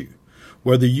hurt you.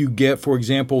 Whether you get, for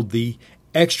example, the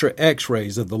extra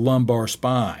x-rays of the lumbar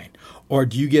spine, or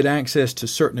do you get access to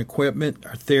certain equipment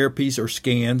or therapies or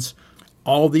scans,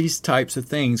 all these types of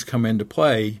things come into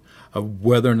play of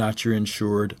whether or not you're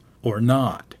insured or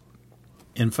not.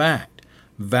 In fact,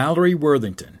 Valerie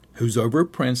Worthington, who's over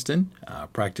at Princeton,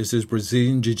 practices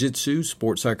Brazilian Jiu-Jitsu,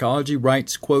 sports psychology,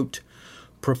 writes, quote,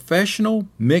 "Professional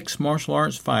mixed martial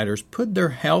arts fighters put their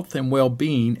health and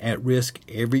well-being at risk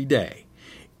every day.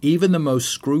 Even the most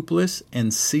scrupulous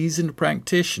and seasoned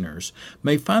practitioners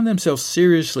may find themselves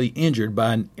seriously injured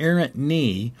by an errant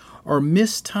knee or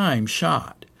mistimed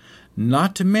shot,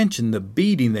 not to mention the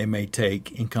beating they may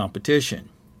take in competition.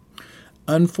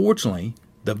 Unfortunately,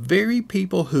 the very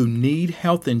people who need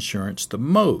health insurance the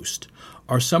most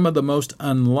are some of the most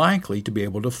unlikely to be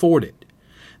able to afford it.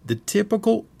 The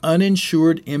typical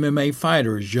uninsured MMA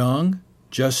fighter is young,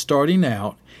 just starting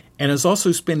out, and is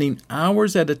also spending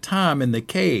hours at a time in the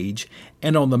cage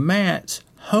and on the mats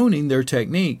honing their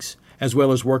techniques, as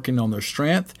well as working on their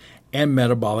strength and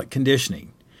metabolic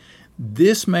conditioning.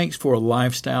 This makes for a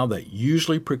lifestyle that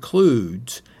usually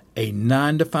precludes a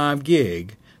 9-to-5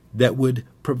 gig that would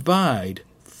provide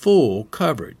full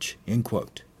coverage," end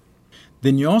quote.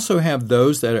 Then you also have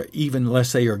those that are even, let's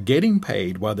say, are getting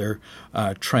paid while they're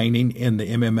training in the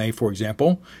MMA, for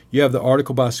example. You have the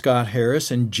article by Scott Harris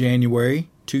in January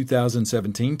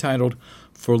 2017 titled,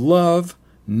 "For Love,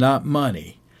 Not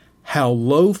Money, How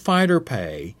Low Fighter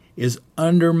Pay is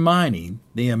Undermining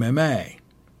the MMA."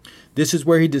 This is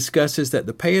where he discusses that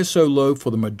the pay is so low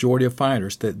for the majority of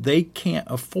fighters that they can't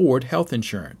afford health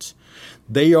insurance.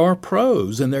 They are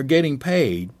pros and they're getting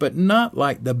paid, but not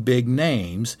like the big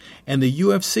names, and the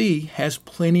UFC has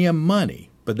plenty of money,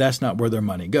 but that's not where their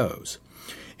money goes.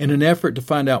 In an effort to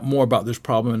find out more about this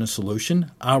problem and a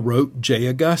solution, I wrote Jay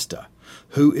Augusta,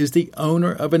 who is the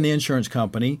owner of an insurance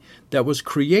company that was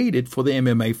created for the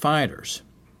MMA fighters.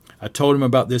 I told him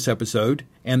about this episode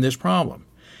and this problem.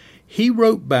 He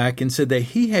wrote back and said that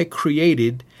he had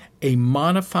created a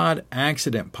modified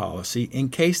accident policy in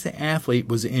case the athlete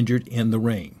was injured in the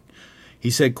ring. He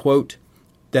said, quote,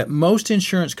 that most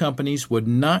insurance companies would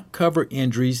not cover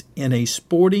injuries in a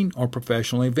sporting or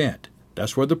professional event.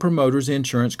 That's where the promoter's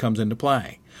insurance comes into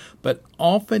play. But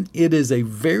often it is a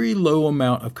very low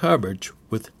amount of coverage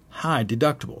with high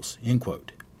deductibles, end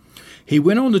quote. He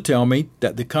went on to tell me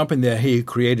that the company that he had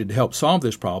created to help solve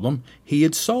this problem, he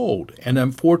had sold, and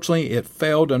unfortunately it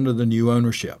failed under the new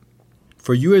ownership.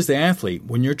 For you as the athlete,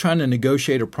 when you're trying to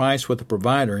negotiate a price with a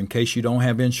provider in case you don't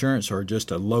have insurance or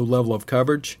just a low level of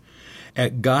coverage,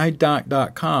 at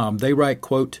guidedoc.com they write,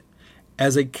 quote,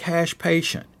 "As a cash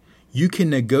patient, you can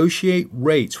negotiate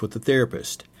rates with the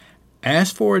therapist.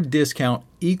 Ask for a discount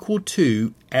equal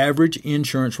to average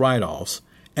insurance write-offs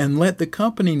and let the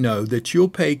company know that you'll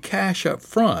pay cash up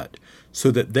front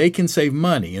so that they can save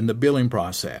money in the billing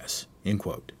process," end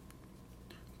quote.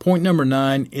 Point number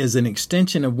 9 is an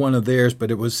extension of one of theirs,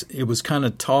 but it was kind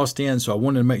of tossed in, so I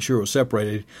wanted to make sure it was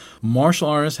separated. Martial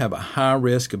artists have a high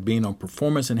risk of being on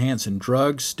performance-enhancing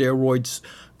drugs, steroids,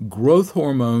 growth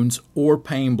hormones, or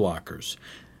pain blockers.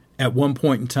 At one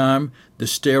point in time, the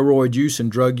steroid use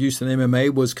and drug use in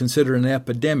MMA was considered an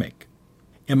epidemic.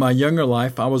 In my younger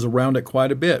life, I was around it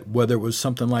quite a bit, whether it was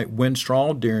something like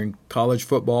Winstraw during college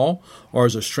football or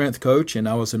as a strength coach, and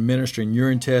I was administering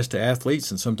urine tests to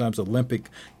athletes and sometimes Olympic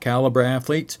caliber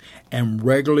athletes, and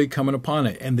regularly coming upon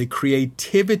it, and the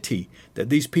creativity that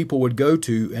these people would go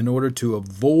to in order to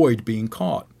avoid being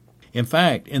caught. In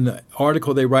fact, in the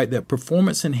article they write that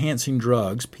performance-enhancing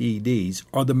drugs, PEDs,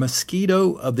 are the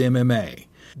mosquito of the MMA.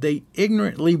 They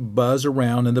ignorantly buzz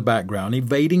around in the background,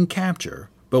 evading capture,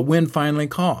 but when finally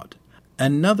caught,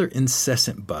 another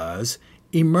incessant buzz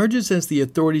emerges as the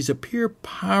authorities appear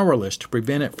powerless to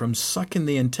prevent it from sucking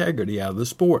the integrity out of the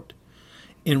sport.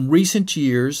 In recent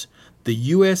years, the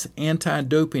U.S.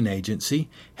 Anti-Doping Agency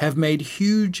have made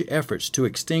huge efforts to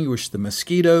extinguish the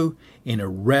mosquito and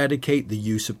eradicate the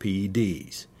use of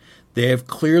PEDs. They have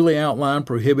clearly outlined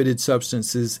prohibited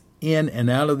substances in and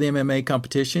out of the MMA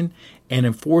competition and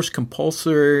enforced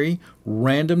compulsory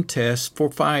random tests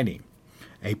for fighting.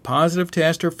 A positive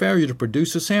test or failure to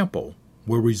produce a sample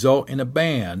will result in a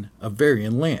ban of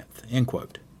varying length, end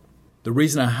quote. The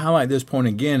reason I highlight this point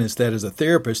again is that as a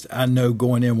therapist, I know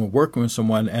going in when working with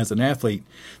someone as an athlete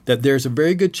that there's a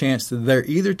very good chance that they're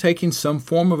either taking some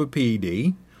form of a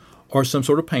PED or some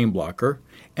sort of pain blocker,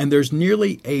 and there's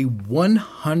nearly a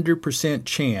 100%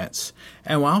 chance,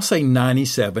 and I'll say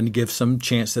 97 to give some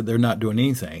chance that they're not doing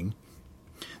anything,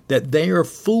 that they are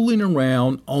fooling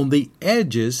around on the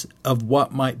edges of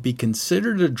what might be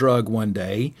considered a drug one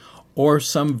day or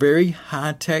some very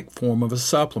high-tech form of a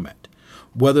supplement,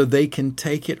 whether they can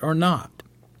take it or not.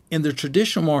 In the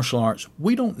traditional martial arts,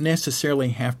 we don't necessarily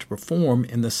have to perform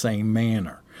in the same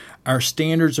manner. Our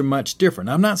standards are much different.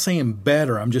 I'm not saying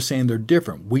better, I'm just saying they're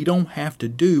different. We don't have to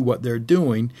do what they're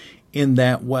doing in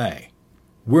that way.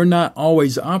 We're not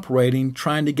always operating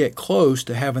trying to get close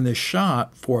to having this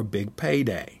shot for a big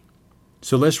payday.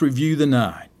 So let's review the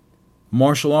 9.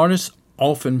 Martial artists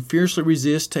often fiercely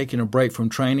resist taking a break from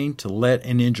training to let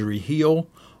an injury heal,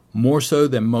 more so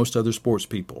than most other sports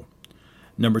people.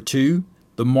 Number 2,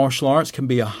 the martial arts can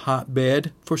be a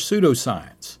hotbed for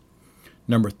pseudoscience.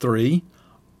 Number 3,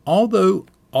 although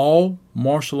all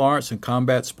martial arts and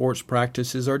combat sports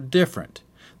practices are different,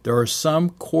 there are some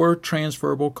core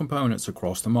transferable components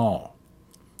across them all.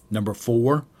 Number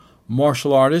 4,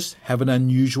 martial artists have an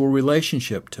unusual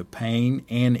relationship to pain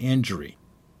and injury.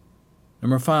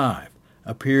 Number 5,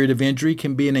 a period of injury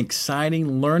can be an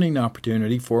exciting learning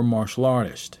opportunity for a martial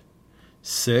artist.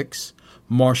 6,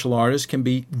 martial artists can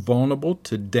be vulnerable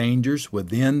to dangers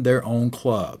within their own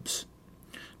clubs.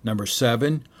 Number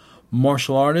 7,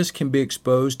 martial artists can be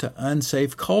exposed to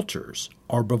unsafe cultures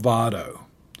or bravado.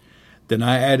 Then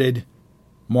I added,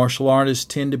 martial artists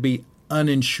tend to be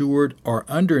uninsured or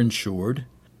underinsured.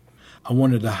 I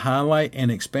wanted to highlight and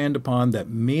expand upon that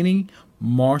many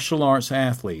martial arts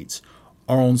athletes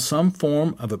are on some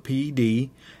form of a PED,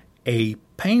 a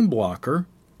pain blocker,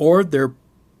 or they're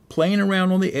playing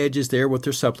around on the edges there with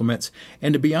their supplements.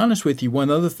 And to be honest with you, one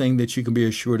other thing that you can be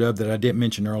assured of that I didn't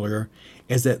mention earlier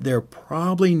is that they're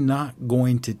probably not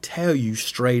going to tell you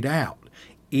straight out.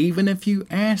 Even if you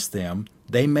ask them,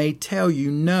 they may tell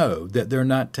you no, that they're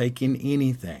not taking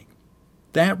anything.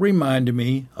 That reminded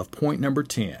me of point number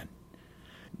 10.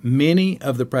 Many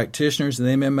of the practitioners in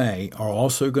MMA are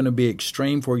also going to be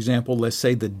extreme. For example, let's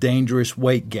say the dangerous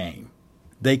weight game.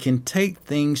 They can take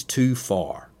things too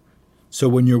far. So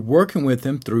when you're working with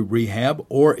them through rehab,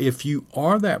 or if you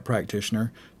are that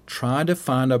practitioner, try to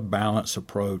find a balanced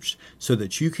approach so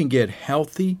that you can get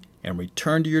healthy and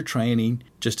return to your training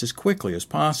just as quickly as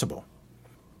possible.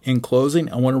 In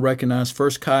closing, I want to recognize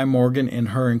first Kai Morgan and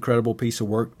her incredible piece of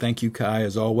work. Thank you, Kai,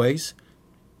 as always.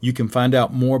 You can find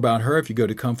out more about her if you go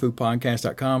to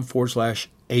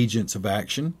kungfupodcast.com/agents of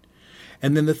action.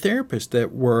 And then the therapist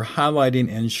that we're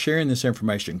highlighting and sharing this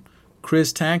information,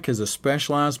 Chris Tack is a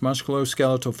specialized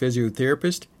musculoskeletal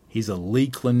physiotherapist. He's a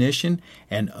lead clinician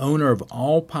and owner of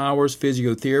All Powers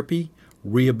Physiotherapy,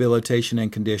 Rehabilitation,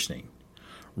 and Conditioning.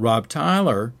 Rob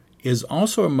Tyler is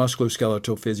also a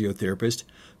musculoskeletal physiotherapist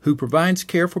who provides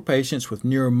care for patients with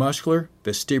neuromuscular,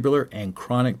 vestibular, and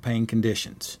chronic pain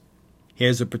conditions. He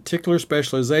has a particular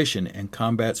specialization in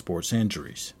combat sports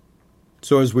injuries.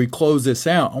 So as we close this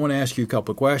out, I want to ask you a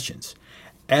couple of questions.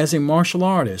 As a martial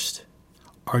artist,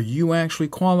 are you actually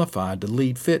qualified to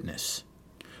lead fitness?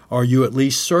 Are you at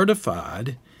least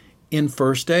certified in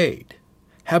first aid?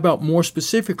 How about more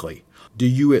specifically, do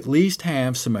you at least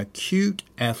have some acute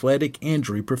athletic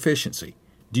injury proficiency?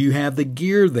 Do you have the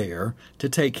gear there to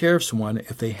take care of someone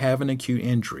if they have an acute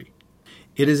injury?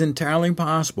 It is entirely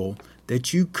possible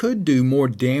that you could do more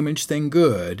damage than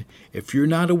good if you're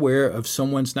not aware of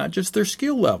someone's not just their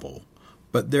skill level,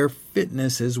 but their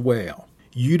fitness as well.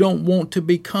 You don't want to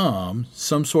become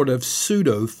some sort of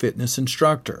pseudo-fitness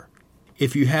instructor.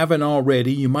 If you haven't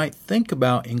already, you might think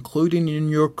about including in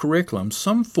your curriculum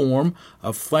some form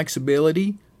of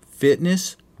flexibility,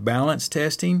 fitness, balance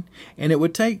testing, and it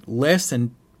would take less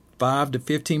than 5 to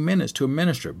 15 minutes to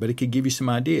administer, but it could give you some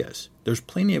ideas. There's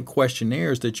plenty of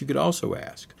questionnaires that you could also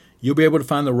ask. You'll be able to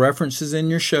find the references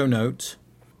in your show notes.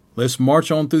 Let's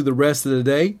march on through the rest of the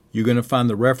day. You're going to find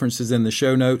the references in the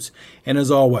show notes. And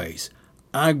as always,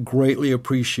 I greatly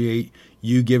appreciate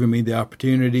you giving me the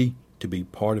opportunity to be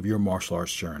part of your martial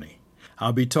arts journey.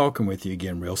 I'll be talking with you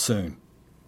again real soon.